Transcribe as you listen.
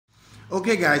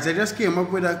Okay guys, I just came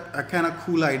up with a kind of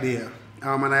cool idea.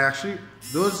 And I actually,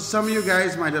 some of you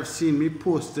guys might have seen me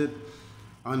post it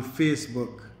on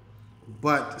Facebook.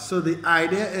 But, so the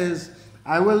idea is,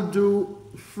 I will do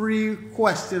free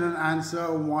question and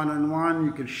answer one-on-one.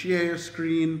 You can share your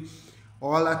screen,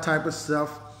 all that type of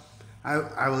stuff.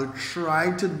 I will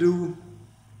try to do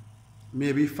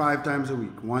maybe 5 times a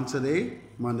week, once a day,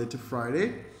 Monday to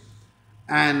Friday.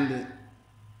 And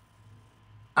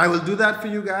I will do that for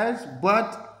you guys,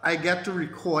 but I get to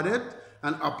record it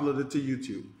and upload it to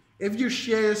YouTube. If you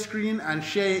share your screen and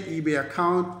share your eBay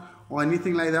account or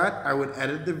anything like that, I would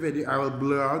edit the video. I will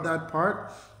blur out that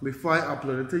part before I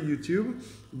upload it to YouTube.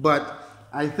 But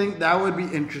I think that would be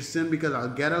interesting because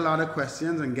I'll get a lot of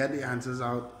questions and get the answers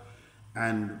out,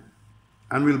 and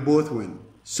we'll both win.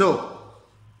 So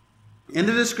in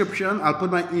the description, I'll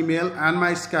put my email and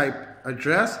my Skype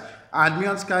address. Add me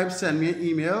on Skype, send me an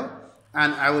email,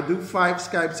 and I will do 5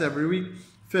 Skypes every week,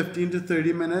 15 to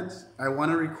 30 minutes. I want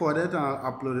to record it and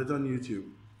I'll upload it on YouTube.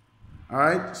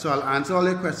 Alright, so I'll answer all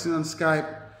your questions on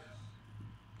Skype.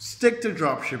 Stick to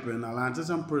drop shipping. I'll answer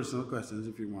some personal questions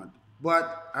if you want.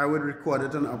 But I would record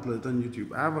it and upload it on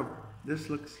YouTube. This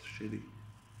looks shitty.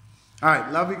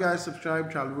 Alright, love you guys. Subscribe,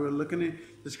 channel. We'll look in the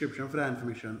description for that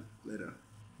information later.